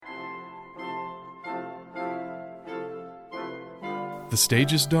The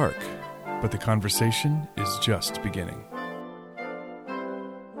stage is dark, but the conversation is just beginning.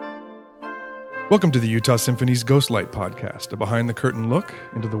 Welcome to the Utah Symphony's Ghostlight Podcast, a behind-the-curtain look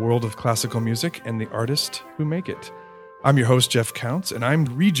into the world of classical music and the artists who make it. I'm your host, Jeff Counts, and I'm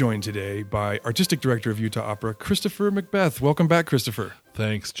rejoined today by Artistic Director of Utah Opera, Christopher McBeth. Welcome back, Christopher.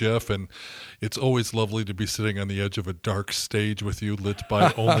 Thanks, Jeff, and it's always lovely to be sitting on the edge of a dark stage with you, lit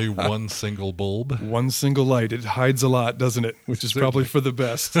by only one single bulb. One single light. It hides a lot, doesn't it? Which is probably for the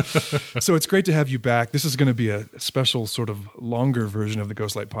best. So it's great to have you back. This is going to be a special sort of longer version of the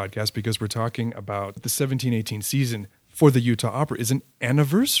Ghostlight Podcast because we're talking about the 1718 season for the Utah Opera is an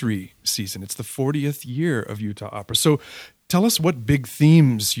anniversary season. It's the 40th year of Utah Opera. So tell us what big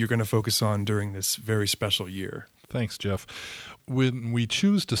themes you're going to focus on during this very special year. Thanks, Jeff. When we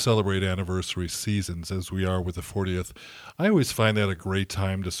choose to celebrate anniversary seasons, as we are with the 40th, I always find that a great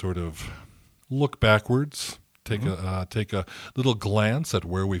time to sort of look backwards, take a little glance at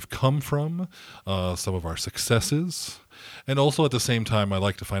where we've come from, some of our successes. And also at the same time, I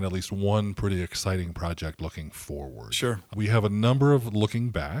like to find at least one pretty exciting project looking forward. Sure. We have a number of looking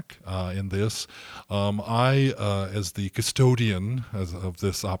back in this. I, as the custodian of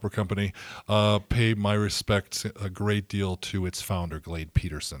this opera company, pay my respects a great deal to its founder, Glade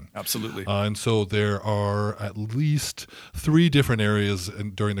Peterson. Absolutely. And so there are at least 3 different areas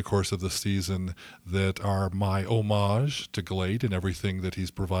during the course of the season that are my homage to Glade and everything that he's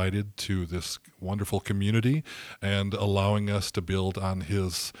provided to this wonderful community and allowing us to build on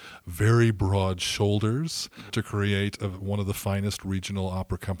his very broad shoulders to create one of the finest regional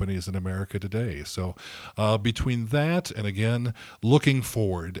opera companies in America today. So between that and, again, looking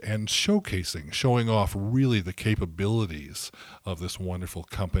forward and showing off really the capabilities of this wonderful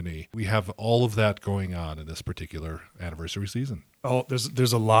company, we have all of that going on in this particular anniversary season. Oh,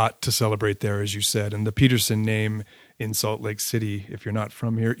 there's a lot to celebrate there, as you said. And the Peterson name in Salt Lake City, if you're not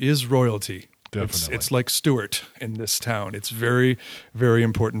from here, is royalty. Definitely. It's like Stewart in this town. It's very, very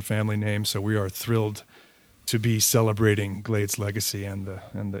important family name. So we are thrilled to be celebrating Glade's legacy and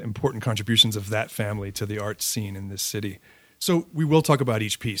the important contributions of that family to the arts scene in this city. So we will talk about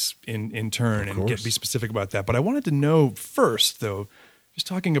each piece in turn and be specific about that. But I wanted to know first, though, just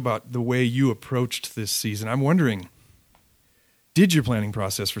talking about the way you approached this season, I'm wondering, did your planning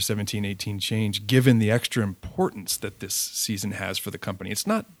process for 1718 change given the extra importance that this season has for the company? It's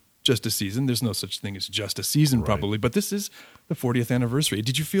not just a season. There's no such thing as just a season, probably, but this is the 40th anniversary.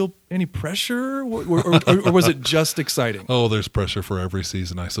 Did you feel any pressure, or was it just exciting? Oh, there's pressure for every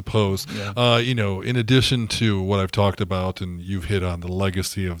season, I suppose. Yeah. In addition to what I've talked about, and you've hit on the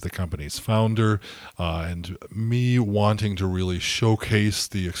legacy of the company's founder, and me wanting to really showcase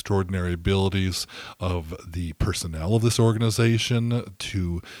the extraordinary abilities of the personnel of this organization,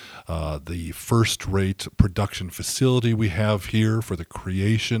 to the first-rate production facility we have here for the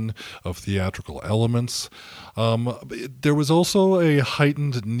creation of theatrical elements. There was also a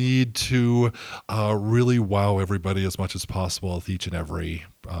heightened need to really wow everybody as much as possible with each and every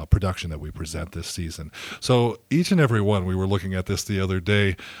production that we present this season. So each and every one, we were looking at this the other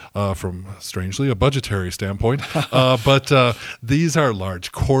day from, strangely, a budgetary standpoint, but these are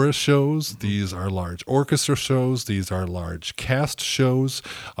large chorus shows, these are large orchestra shows, these are large cast shows.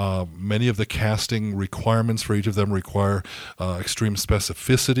 Many of the casting requirements for each of them require extreme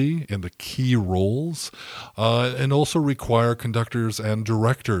specificity in the key roles, and also require conductors and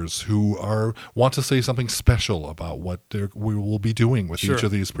directors who want to say something special about what we will be doing with each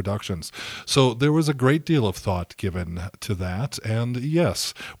of these productions. So there was a great deal of thought given to that, and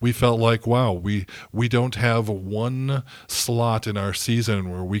yes, we felt like, wow, we don't have one slot in our season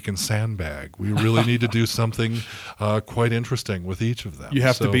where we can sandbag. We really need to do something quite interesting with each of them. You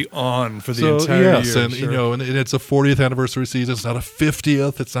have to be on for the entire year. Yes, and and it's a 40th anniversary season. It's not a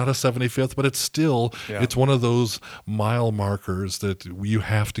 50th, it's not a 75th, but it's still it's one of those mile markers that you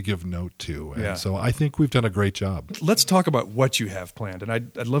have to give note to. And so I think we've done a great job. Let's talk about what you have planned, and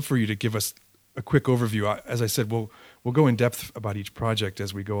I'd love for you to give us a quick overview. As I said, we'll go in depth about each project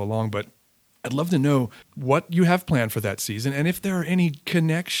as we go along, but I'd love to know what you have planned for that season and if there are any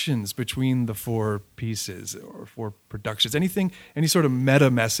connections between the 4 pieces or 4 productions, any sort of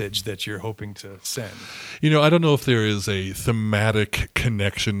meta message that you're hoping to send. I don't know if there is a thematic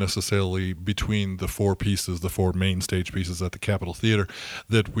connection necessarily between the 4 pieces, the 4 main stage pieces at the Capitol Theater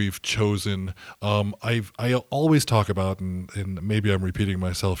that we've chosen. I always talk about, and maybe I'm repeating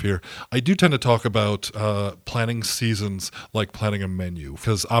myself here, I do tend to talk about planning seasons like planning a menu,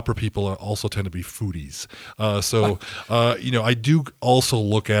 because opera people also tend to be foodies. I do also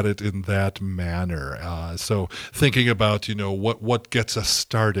look at it in that manner. So thinking about, what gets us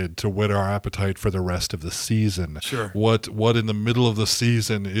started to whet our appetite for the rest of the season. Sure. What in the middle of the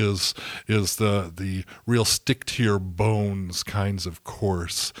season is the real stick to your bones kinds of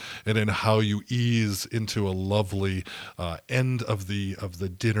course, and then how you ease into a lovely end of the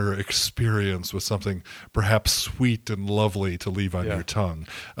dinner experience with something perhaps sweet and lovely to leave on your tongue.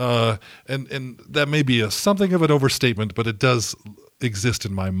 And that may be something of an overstatement, but it does exist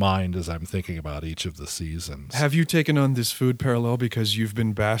in my mind as I'm thinking about each of the seasons. Have you taken on this food parallel because you've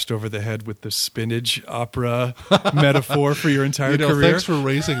been bashed over the head with the spinach opera metaphor for your entire career? Thanks for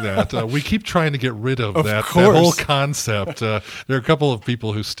raising that. We keep trying to get rid of that whole concept. There are a couple of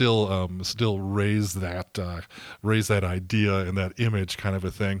people who still raise that idea and that image kind of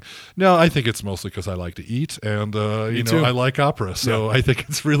a thing. No, I think it's mostly because I like to eat, and I like opera, so I think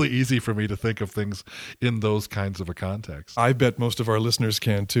it's really easy for me to think of things in those kinds of a context. I bet most of our listeners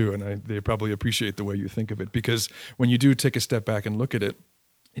can too, and they probably appreciate the way you think of it, because when you do take a step back and look at it,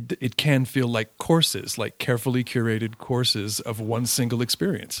 it can feel like courses, like carefully curated courses of one single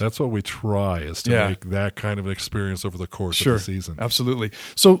experience. That's what we try, is to make that kind of an experience over the course of the season. Absolutely.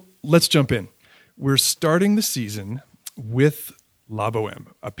 So let's jump in. We're starting the season with La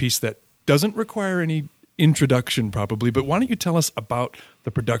Boheme, a piece that doesn't require any introduction probably, but why don't you tell us about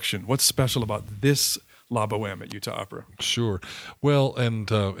the production? What's special about this La Boheme at Utah Opera? Sure. Well, and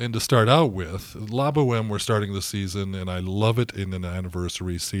to start out with, La Boheme, we're starting the season, and I love it in an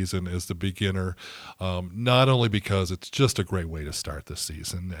anniversary season as the beginner, not only because it's just a great way to start the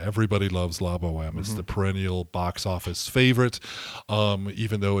season. Everybody loves La Boheme. It's the perennial box office favorite,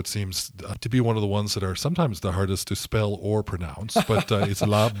 even though it seems to be one of the ones that are sometimes the hardest to spell or pronounce, but it's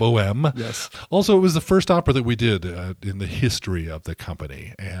La Boheme. Yes. Also, it was the first opera that we did in the history of the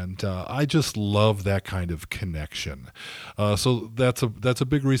company, and I just love that kind of connection. So that's a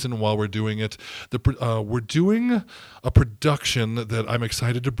big reason why we're doing it. We're doing a production that I'm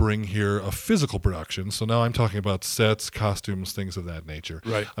excited to bring here, a physical production. So now I'm talking about sets, costumes, things of that nature.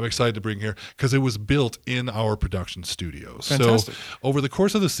 Right. I'm excited to bring here because it was built in our production studios. Fantastic. So over the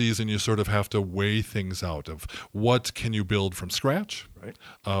course of the season, you sort of have to weigh things out of what can you build from scratch. Right.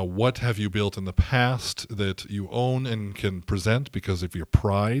 What have you built in the past that you own and can present because of your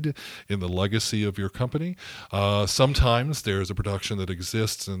pride in the legacy of your company? Sometimes there's a production that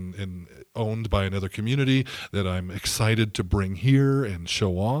exists and owned by another community that I'm excited to bring here and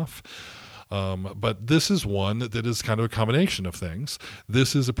show off. But this is one that is kind of a combination of things.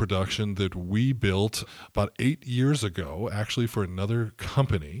 This is a production that we built about 8 years ago, actually for another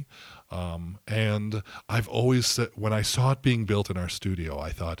company. And I've always said, when I saw it being built in our studio,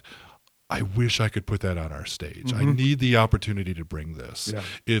 I thought, I wish I could put that on our stage. I need the opportunity to bring this. Yeah.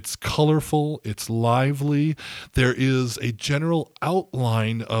 It's colorful. It's lively. There is a general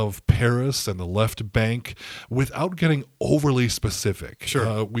outline of Paris and the left bank without getting overly specific.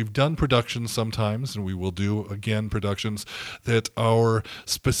 Sure. We've done productions sometimes, and we will do again productions that are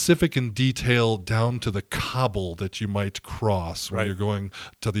specific in detail down to the cobble that you might cross when you're going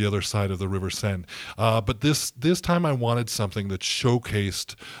to the other side of the River Seine. But this time I wanted something that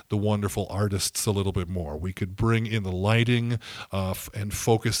showcased the wonderful artists a little bit more. We could bring in the lighting and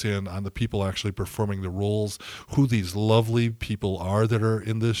focus in on the people actually performing the roles, who these lovely people are that are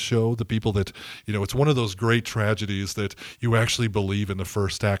in this show, the people that, it's one of those great tragedies that you actually believe in the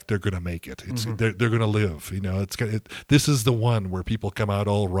first act they're going to make it. They're going to live. This is the one where people come out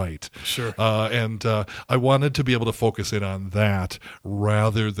all right. Sure. And I wanted to be able to focus in on that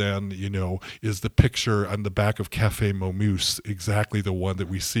rather than, is the picture on the back of Café Momus exactly the one that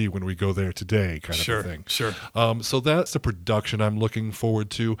we see when we go there today, kind of a thing. Sure. So that's the production I'm looking forward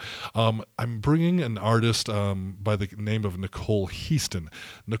to. I'm bringing an artist by the name of Nicole Heaston.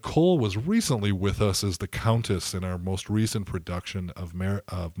 Nicole was recently with us as the Countess in our most recent production of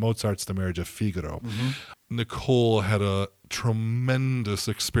Mozart's The Marriage of Figaro. Nicole had a tremendous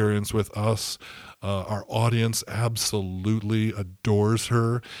experience with us. Our audience absolutely adores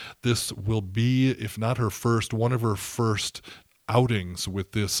her. This will be, if not her first, one of her first outings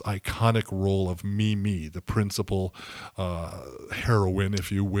with this iconic role of Mimi, the principal heroine, if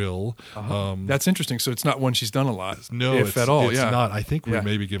you will. That's interesting. So it's not one she's done a lot, no, if at all. It's not. I think we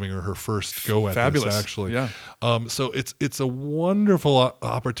may be giving her first go at Fabulous. this, actually. Yeah. So it's a wonderful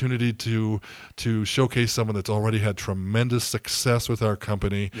opportunity to showcase someone that's already had tremendous success with our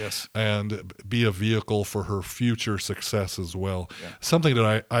company, and be a vehicle for her future success as well. Yeah. Something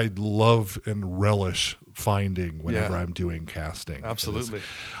that I love and relish finding whenever I'm doing casting. Absolutely.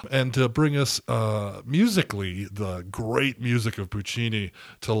 And to bring us musically, the great music of Puccini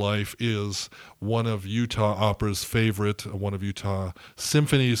to life is one of Utah Opera's favorite, one of Utah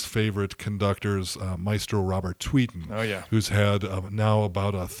Symphony's favorite conductors, Maestro Robert Tweeten, who's had now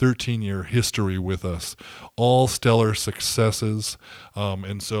about a 13-year history with us, all stellar successes.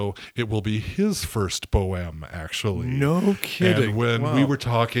 And so it will be his first Bohème, actually. No kidding. And when we were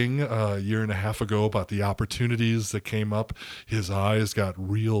talking a year and a half ago about the opportunities that came up, his eyes got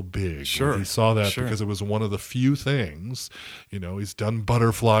real big. Sure. He saw that because it was one of the few things, he's done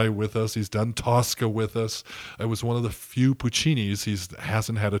Butterfly with us, he's done Tosca with us. It was one of the few Puccinis he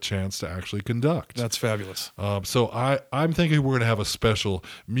hasn't had a chance to actually conduct. That's fabulous. So I'm thinking we're going to have a special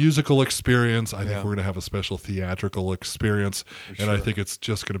musical experience. I think we're going to have a special theatrical experience. And I think it's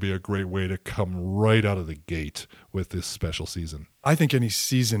just going to be a great way to come right out of the gate with this special season. I think any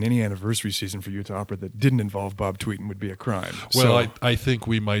anniversary season for Utah Opera that didn't involve Bob Tweeten would be a crime. Well, I think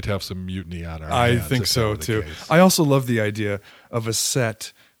we might have some mutiny on our hands. I think so, too. I also love the idea of a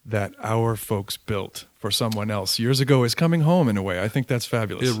set that our folks built for someone else years ago is coming home in a way. I think that's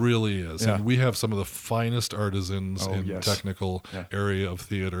fabulous. It really is. Yeah. And we have some of the finest artisans in the technical area of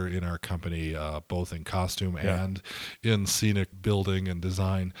theater in our company, both in costume and in scenic building and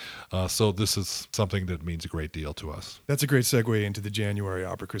design. So this is something that means a great deal to us. That's a great segue into the January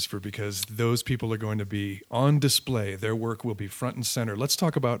opera, Christopher, because those people are going to be on display. Their work will be front and center. Let's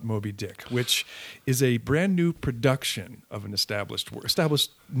talk about Moby Dick, which is a brand new production of an established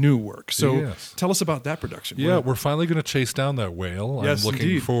new work. So tell us about that production. Yeah, we're finally going to chase down that whale. Yes, I'm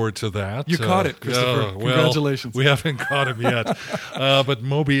looking forward to that. You caught it, Christopher. Congratulations. We haven't caught him yet. But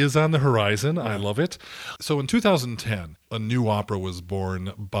Moby is on the horizon. I love it. So in 2010, a new opera was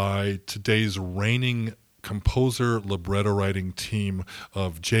born by today's reigning composer libretto writing team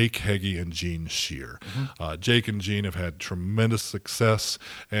of Jake Heggie and Gene Shear. Jake and Gene have had tremendous success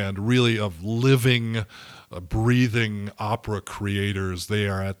and really of living, breathing opera creators. They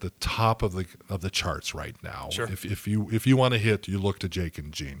are at the top of the charts right now. Sure. If you want a hit, you look to Jake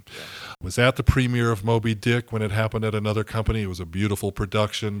and Gene. Was at the premiere of Moby Dick when it happened at another company. It was a beautiful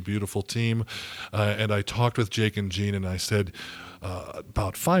production, beautiful team. And I talked with Jake and Gene and I said,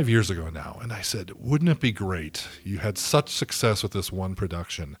 about 5 years ago now, and I said, wouldn't it be great? You had such success with this one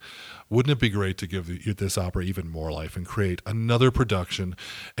production. Wouldn't it be great to give this opera even more life and create another production,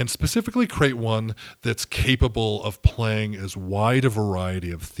 and specifically create one that's capable of playing as wide a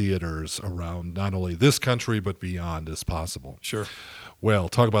variety of theaters around not only this country but beyond as possible? Sure. Well,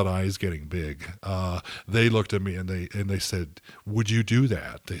 talk about eyes getting big. They looked at me and they said, would you do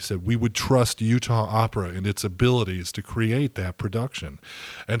that? They said, we would trust Utah Opera and its abilities to create that production.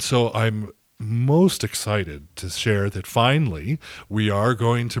 And so I'm most excited to share that finally we are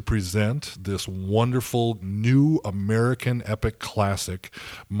going to present this wonderful new American epic classic,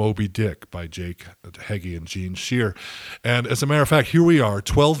 Moby Dick, by Jake Heggie and Gene Shear. And as a matter of fact, here we are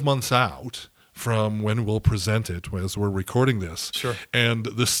 12 months out from when we'll present it as we're recording this. Sure. And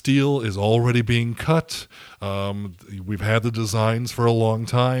the steel is already being cut. We've had the designs for a long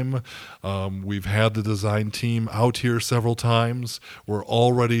time. We've had the design team out here several times. We're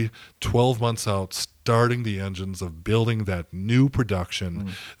already 12 months out, starting the engines of building that new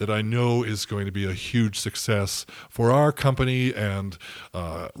production that I know is going to be a huge success for our company and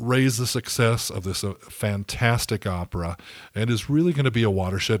raise the success of this fantastic opera, and is really going to be a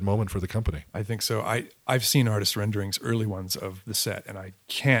watershed moment for the company. I think so. I've seen artist renderings, early ones of the set, and I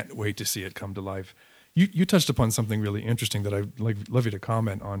can't wait to see it come to life. You touched upon something really interesting that I'd love you to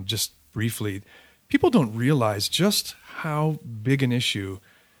comment on just briefly. People don't realize just how big an issue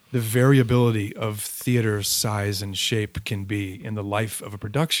the variability of theater size and shape can be in the life of a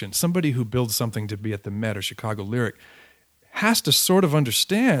production. Somebody who builds something to be at the Met or Chicago Lyric has to sort of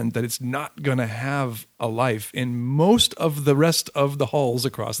understand that it's not going to have a life in most of the rest of the halls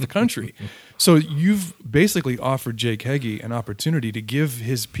across the country. So you've basically offered Jake Heggie an opportunity to give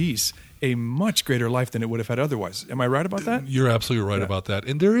his piece a much greater life than it would have had otherwise. Am I right about that? You're absolutely right about that.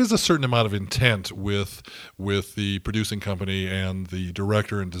 And there is a certain amount of intent with the producing company and the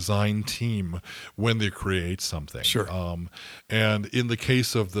director and design team when they create something. Sure. And in the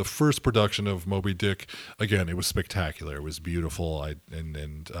case of the first production of Moby Dick, again, it was spectacular. It was beautiful.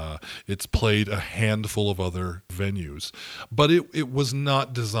 It's played a handful of other venues. But it was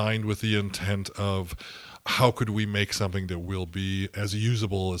not designed with the intent of how could we make something that will be as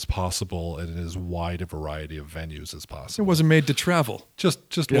usable as possible and in as wide a variety of venues as possible. It wasn't made to travel. Just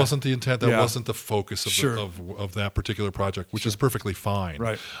wasn't the intent. That Yeah. wasn't the focus of, Sure. of that particular project, which is perfectly fine.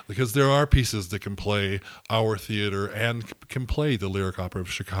 Right. Because there are pieces that can play our theater and can play the Lyric Opera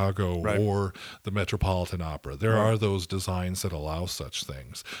of Chicago Right. or the Metropolitan Opera. There Right. are those designs that allow such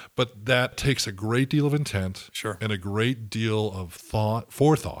things. But that takes a great deal of intent Sure. and a great deal of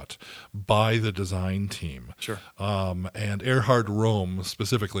forethought by the design team. Sure. And Erhard Rome,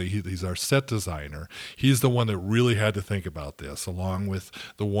 specifically, he's our set designer. He's the one that really had to think about this, along with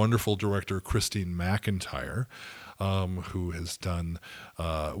the wonderful director Christine McIntyre, who has done,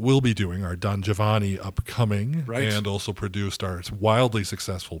 will be doing our Don Giovanni upcoming, Right. and also produced our wildly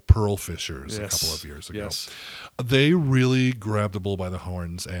successful Pearl Fishers a Yes. couple of years ago. Yes. They really grabbed the bull by the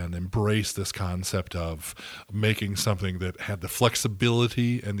horns and embraced this concept of making something that had the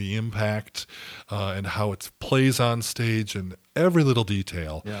flexibility and the impact and how it plays on stage and every little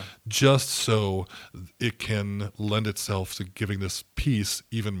detail, Yeah. just so it can lend itself to giving this piece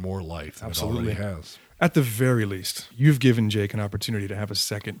even more life than Absolutely. it already has. At the very least, you've given Jake an opportunity to have a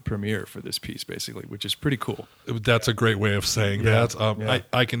second premiere for this piece, basically, which is pretty cool. That's a great way of saying Yeah, that. yeah.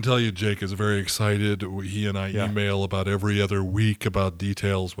 I can tell you Jake is very excited. He and I Yeah. email about every other week about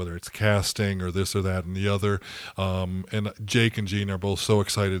details, whether it's casting or this or that and the other. And Jake and Gene are both so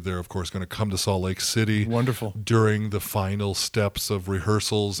excited. They're, of course, going to come to Salt Lake City Wonderful. during the final steps of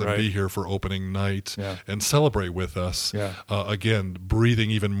rehearsals and Right. be here for opening night Yeah. and celebrate with us. Yeah. Again,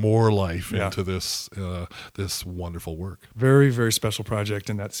 breathing even more life Yeah. into this wonderful work. Very, very special project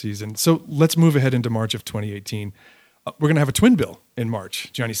in that season. So let's move ahead into March of 2018. We're going to have a twin bill in March,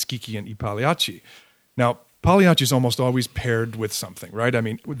 Gianni Schicchi and I Pagliacci. Now, Pagliacci is almost always paired with something, right? I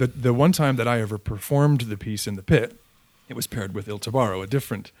mean, the one time that I ever performed the piece in the pit, it was paired with Il Tabarro, a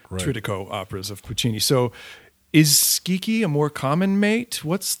different Right. Tridico operas of Puccini. So is Schicchi a more common mate?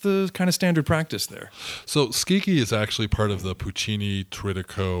 What's the kind of standard practice there? So Schicchi is actually part of the Puccini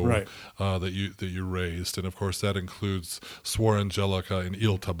Tridico Right. that you raised, and of course that includes Suor Angelica and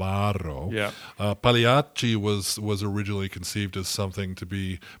Il Tabarro. Yeah. Pagliacci was originally conceived as something to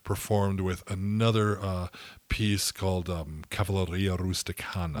be performed with another piece called Cavalleria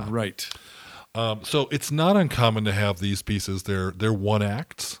Rusticana. Right. So it's not uncommon to have these pieces. They're one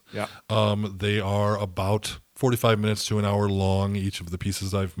acts. Yeah. They are about 45 minutes to an hour long, each of the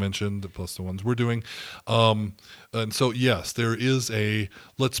pieces I've mentioned, plus the ones we're doing. And so, yes, there is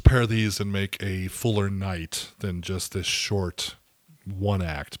let's pair these and make a fuller night than just this short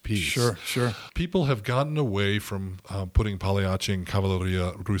one-act piece. Sure. People have gotten away from putting Pagliacci and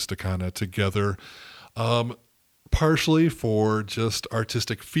Cavalleria Rusticana together, partially for just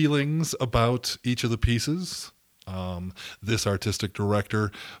artistic feelings about each of the pieces. This artistic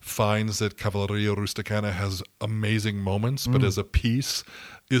director finds that Cavalleria Rusticana has amazing moments, but as a piece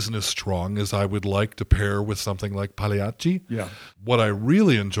isn't as strong as I would like to pair with something like Pagliacci. Yeah. What I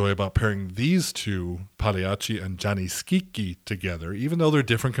really enjoy about pairing these two, Pagliacci and Gianni Schicchi, together, even though they're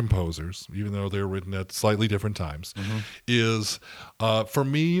different composers, even though they're written at slightly different times, is, for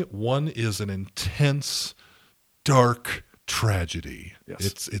me, one is an intense, dark tragedy.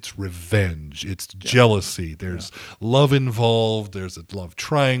 Yes. It's revenge. It's jealousy. There's love involved. There's a love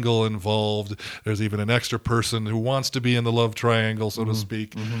triangle involved. There's even an extra person who wants to be in the love triangle, so to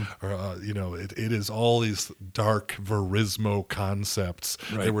speak. Or, it is all these dark verismo concepts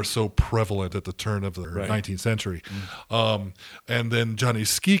that were so prevalent at the turn of the 19th century. And then Gianni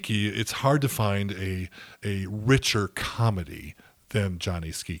Schicchi, it's hard to find a richer comedy than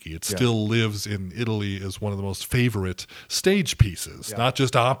Gianni Schicchi. It still lives in Italy as one of the most favorite stage pieces, not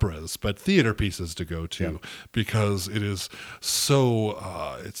just operas, but theater pieces to go to, because it is so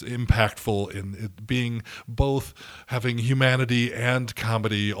it's impactful in it being both having humanity and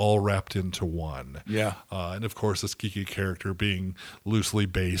comedy all wrapped into one. Yeah. And of course, the Schicchi character being loosely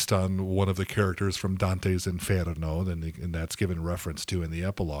based on one of the characters from Dante's Inferno, and that's given reference to in the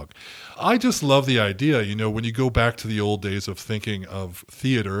epilogue. I just love the idea, when you go back to the old days of thinking of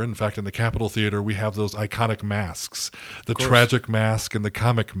theater. In fact, in the Capitol Theater, we have those iconic masks, the tragic mask and the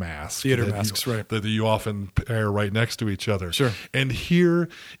comic mask. Theater masks, right. That you often pair right next to each other. Sure. And here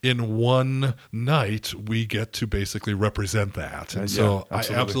in one night, we get to basically represent that. And so I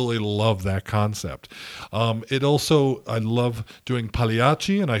absolutely love that concept. It also, I love doing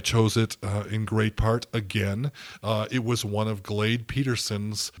Pagliacci, and I chose it in great part again. It was one of Glade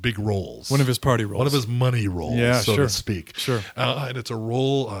Peterson's big roles. One of his party roles. One of his money roles, so to speak. Sure. and it's a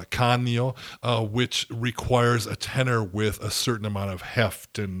role, canio, which requires a tenor with a certain amount of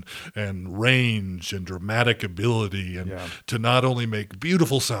heft and range and dramatic ability, and to not only make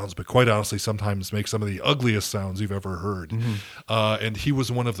beautiful sounds, but quite honestly, sometimes make some of the ugliest sounds you've ever heard. And he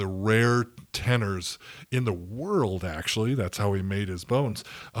was one of the rare tenors in the world, actually, that's how he made his bones,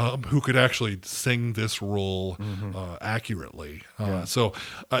 who could actually sing this role accurately. So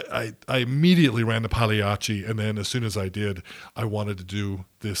I immediately ran to Pagliacci, and then as soon as I did, I wanted to do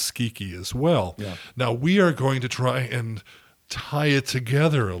this Skiki as well. Now, we are going to try and tie it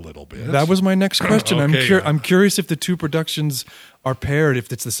together a little bit. That was my next question. Okay. I'm curious if the two productions are paired,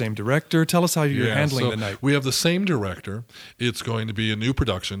 if it's the same director. Tell us how you're handling the night. We have the same director. It's going to be a new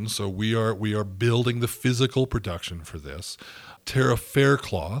production, so we are building the physical production for this. Tara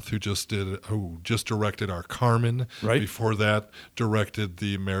Faircloth, who just directed our Carmen. Right. Before that, directed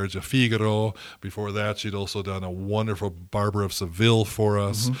the Marriage of Figaro. Before that, she'd also done a wonderful Barbara of Seville for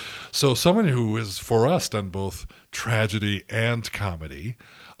us. So someone who has, for us, done both tragedy and comedy.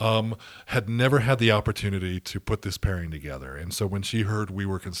 Had never had the opportunity to put this pairing together. And so when she heard we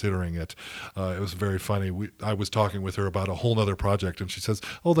were considering it, it was very funny. I was talking with her about a whole other project, and she says,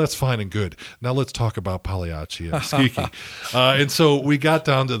 "Oh, that's fine and good. Now let's talk about Pagliacci and Skiki." And so we got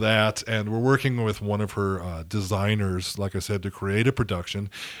down to that, and we're working with one of her designers, like I said, to create a production.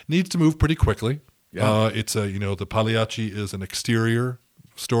 Needs to move pretty quickly. It's the Pagliacci is an exterior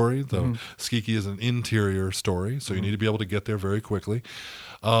story. The Skiki is an interior story, so you need to be able to get there very quickly.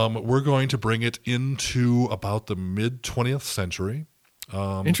 We're going to bring it into about the mid-20th century.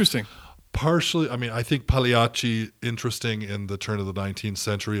 Interesting. Partially, I think Pagliacci interesting in the turn of the 19th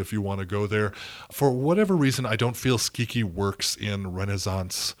century, if you want to go there. For whatever reason, I don't feel Skiki works in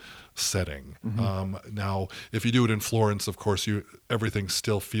Renaissance setting. Now, if you do it in Florence, of course, everything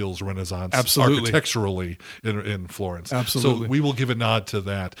still feels Renaissance architecturally in Florence. Absolutely. So we will give a nod to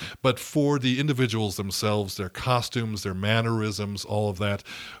that. But for the individuals themselves, their costumes, their mannerisms, all of that,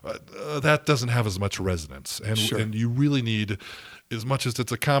 that doesn't have as much resonance. And you really need, as much as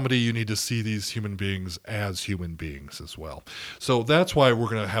it's a comedy, you need to see these human beings as human beings as well. So that's why we're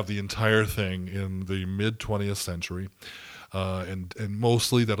going to have the entire thing in the mid-20th century. And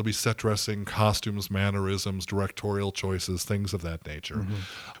mostly that'll be set dressing, costumes, mannerisms, directorial choices, things of that nature.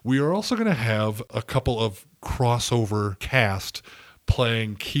 We are also going to have a couple of crossover cast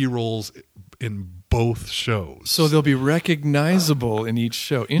playing key roles in both shows. So they'll be recognizable in each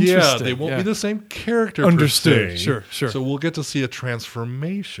show. Interesting. Yeah, they won't be the same character Understood. per se. Sure. So we'll get to see a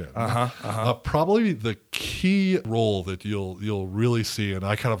transformation. Probably the key role that you'll really see, and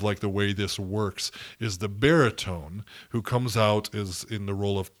I kind of like the way this works, is the baritone who comes out is in the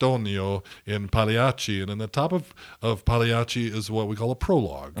role of Tonio in Pagliacci, and in the top of Pagliacci is what we call a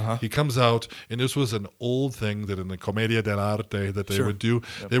prologue. He comes out, and this was an old thing that in the Commedia dell'arte that they would do.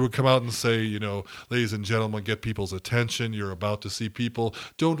 They would come out and say, ladies and gentlemen, get people's attention. You're about to see people.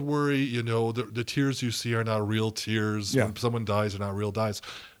 Don't worry, the tears you see are not real tears. When someone dies, they're not real dies.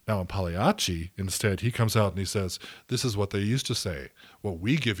 Now in Pagliacci, instead, he comes out and he says, this is what they used to say. What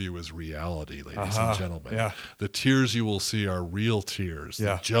we give you is reality, ladies and gentlemen. The tears you will see are real tears.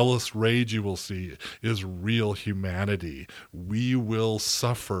 The jealous rage you will see is real humanity. We will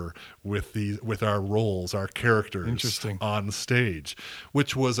suffer with our roles, our characters on stage,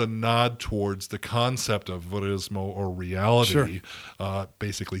 which was a nod towards the concept of verismo or reality,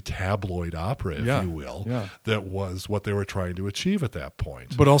 basically tabloid opera, if you will. That was what they were trying to achieve at that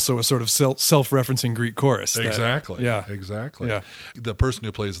point. But also a sort of self-referencing Greek chorus. Exactly. The person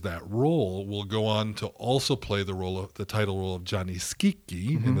who plays that role will go on to also play the title role of Gianni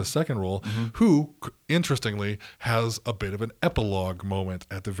Schicchi in the second role, who, interestingly, has a bit of an epilogue moment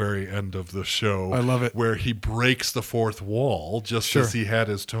at the very end of the show. I love it. Where he breaks the fourth wall, just as he had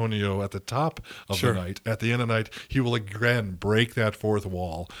his Tonio at the top of the night. At the end of the night, he will again break that fourth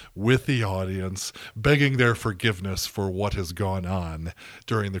wall with the audience, begging their forgiveness for what has gone on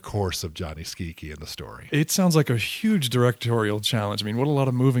during the course of Gianni Schicchi in the story. It sounds like a huge directorial challenge. What a lot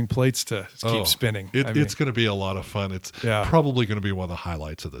of moving plates to keep spinning. It's going to be a lot of fun. It's probably going to be one of the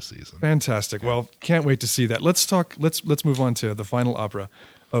highlights of the season. Fantastic. Well, can't wait to see that. Let's move on to the final opera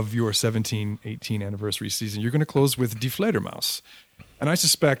of your 17-18 anniversary season. You're going to close with Die Fledermaus. And I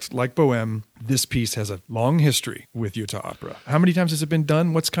suspect, like Bohème, this piece has a long history with Utah Opera. How many times has it been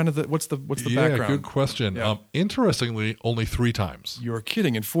done? What's kind of what's the background? Yeah, good question. Yeah. Interestingly, only 3 times. You're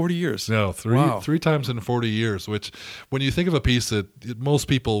kidding, in 40 years. No, three times in 40 years, which when you think of a piece that most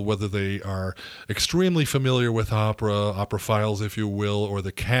people, whether they are extremely familiar with opera, operaphiles, if you will, or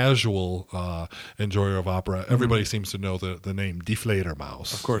the casual enjoyer of opera, everybody seems to know the name Die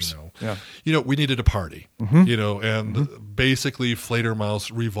Fledermaus. Of course. We needed a party, and basically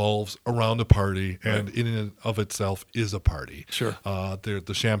Fledermaus revolves around a party, and in and of itself is a party. Sure.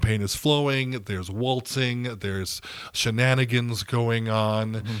 The champagne is flowing, there's waltzing, there's shenanigans going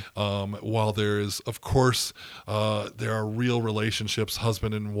on, while there's, of course, there are real relationships,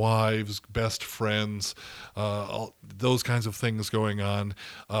 husband and wives, best friends, those kinds of things going on.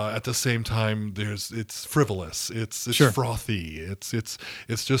 At the same time, it's frivolous, it's Sure. frothy,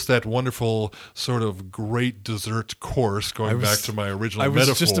 it's just that wonderful sort of great dessert course, going back to my original metaphor. I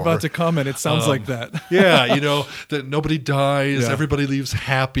was just about to comment. It sounds like that. Yeah, that nobody dies, Yeah. everybody leaves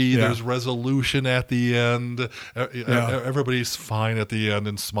happy, Yeah. there's resolution at the end, everybody's fine at the end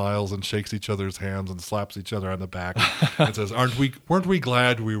and smiles and shakes each other's hands and slaps each other on the back and says, weren't we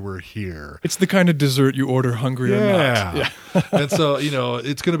glad we were here? It's the kind of dessert you order hungry or not. Yeah. And so,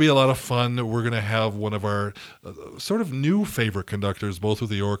 it's going to be a lot of fun. We're going to have one of our sort of new favorite conductors, both with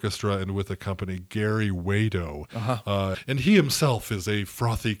the orchestra and with the company, Gary Wado. And he himself is a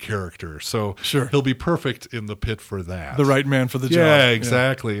frothy character. So Sure. he'll be perfect in the pit for that. The right man for the job. Yeah,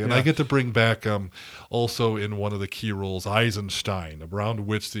 exactly. And Yeah. I get to bring back also in one of the key roles, Eisenstein, around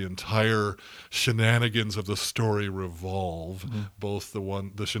which the entire shenanigans of the story revolve, both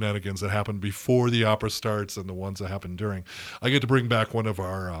the shenanigans that happen before the opera starts and the ones that happen during. I get to bring back one of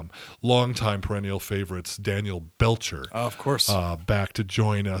our longtime perennial favorites, Daniel Belcher. Of course. Back to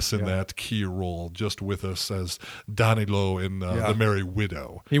join us in that key role, just with us as Danilo in The Merry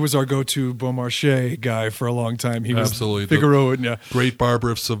Widow. He was our go-to Beaumarchais guy for a long time. He was Absolutely. Figaro. And, Great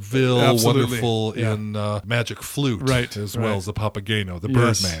Barber of Seville, Absolutely. wonderful Yeah. in Magic Flute, Right, as right. well as the Papageno, the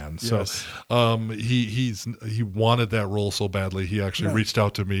Yes, Birdman. yes. So he wanted that role so badly, he actually reached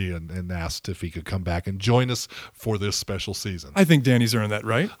out to me and asked if he could come back and join us for this special season. I think Danny's earned that,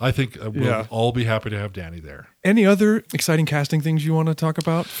 right? I think we'll all be happy to have Danny there. Any other exciting casting things you want to talk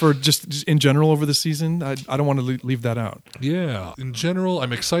about for just in general over the season? I don't want to leave that out. Yeah. In general,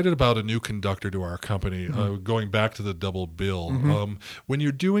 I'm excited about a new conductor to our company, going back to the double bill. When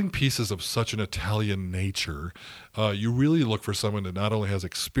you're doing pieces of such an Italian nature, you really look for someone that not only has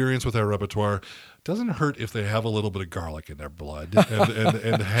experience with our repertoire, doesn't hurt if they have a little bit of garlic in their blood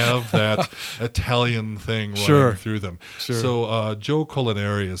and have that Italian thing running through them. Sure. So Joe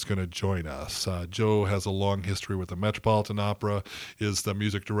Colinari is going to join us. Joe has a long history with the Metropolitan Opera, is the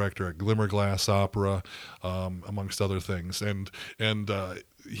music director at Glimmerglass Opera, amongst other things. And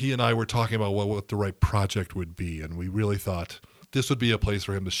he and I were talking about what the right project would be, and we really thought this would be a place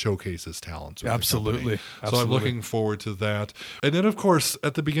for him to showcase his talents. Absolutely. So I'm looking forward to that. And then, of course,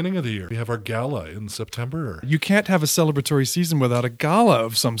 at the beginning of the year, we have our gala in September. You can't have a celebratory season without a gala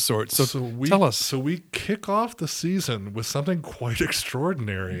of some sort. So tell us. So we kick off the season with something quite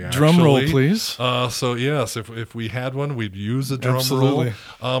extraordinary, actually. Drum roll, please. So yes, if we had one, we'd use a drum Absolutely.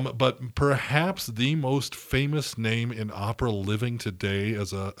 roll. But perhaps the most famous name in opera living today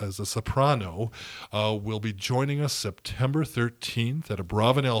as a soprano will be joining us September 13th at a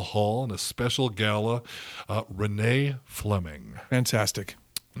Bravenel Hall in a special gala, Renee Fleming. Fantastic.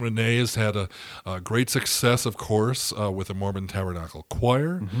 Renee has had a great success, of course, with the Mormon Tabernacle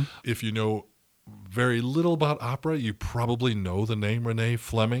Choir. If you know very little about opera, you probably know the name Renee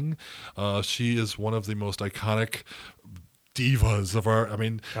Fleming. She is one of the most iconic divas of our,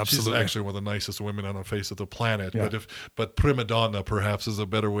 she's actually one of the nicest women on the face of the planet. Yeah. But prima donna perhaps is a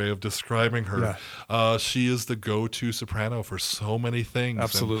better way of describing her. Yeah. She is the go-to soprano for so many things.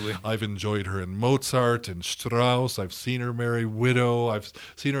 Absolutely. And I've enjoyed her in Mozart and Strauss. I've seen her Merry Widow. I've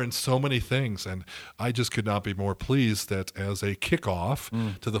seen her in so many things, and I just could not be more pleased that as a kickoff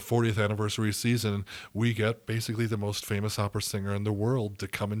to the 40th anniversary season, we get basically the most famous opera singer in the world to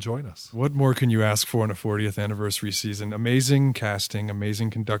come and join us. What more can you ask for in a 40th anniversary season? Amazing casting, amazing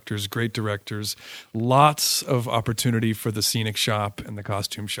conductors, great directors, lots of opportunity for the scenic shop and the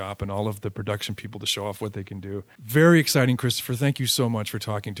costume shop and all of the production people to show off what they can do. Very exciting, Christopher. Thank you so much for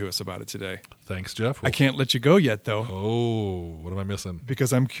talking to us about it today. Thanks, Jeff. I can't let you go yet, though. Oh, what am I missing?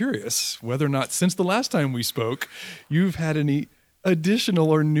 Because I'm curious whether or not, since the last time we spoke, you've had any additional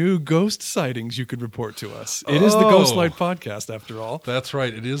or new ghost sightings you could report to us. It is the Ghostlight Podcast, after all. That's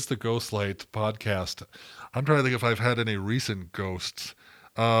right. It is the Ghostlight Podcast. I'm trying to think if I've had any recent ghosts.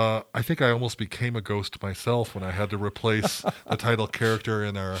 I think I almost became a ghost myself when I had to replace the title character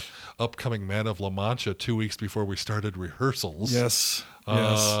in our upcoming Man of La Mancha 2 weeks before we started rehearsals. Yes.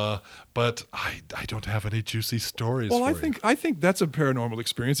 Yes. But I don't have any juicy stories. Well, for I think that's a paranormal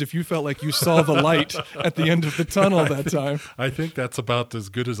experience. If you felt like you saw the light at the end of the tunnel time. I think that's about as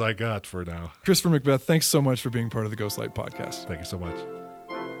good as I got for now. Christopher McBeth, thanks so much for being part of the Ghostlight podcast. Thank you so much.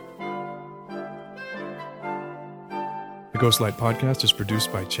 The Ghostlight podcast is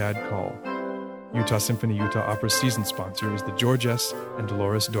produced by Chad Call. Utah Symphony Utah Opera's season sponsor is the George S. and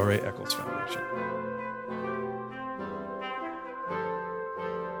Dolores Dore Eccles Foundation.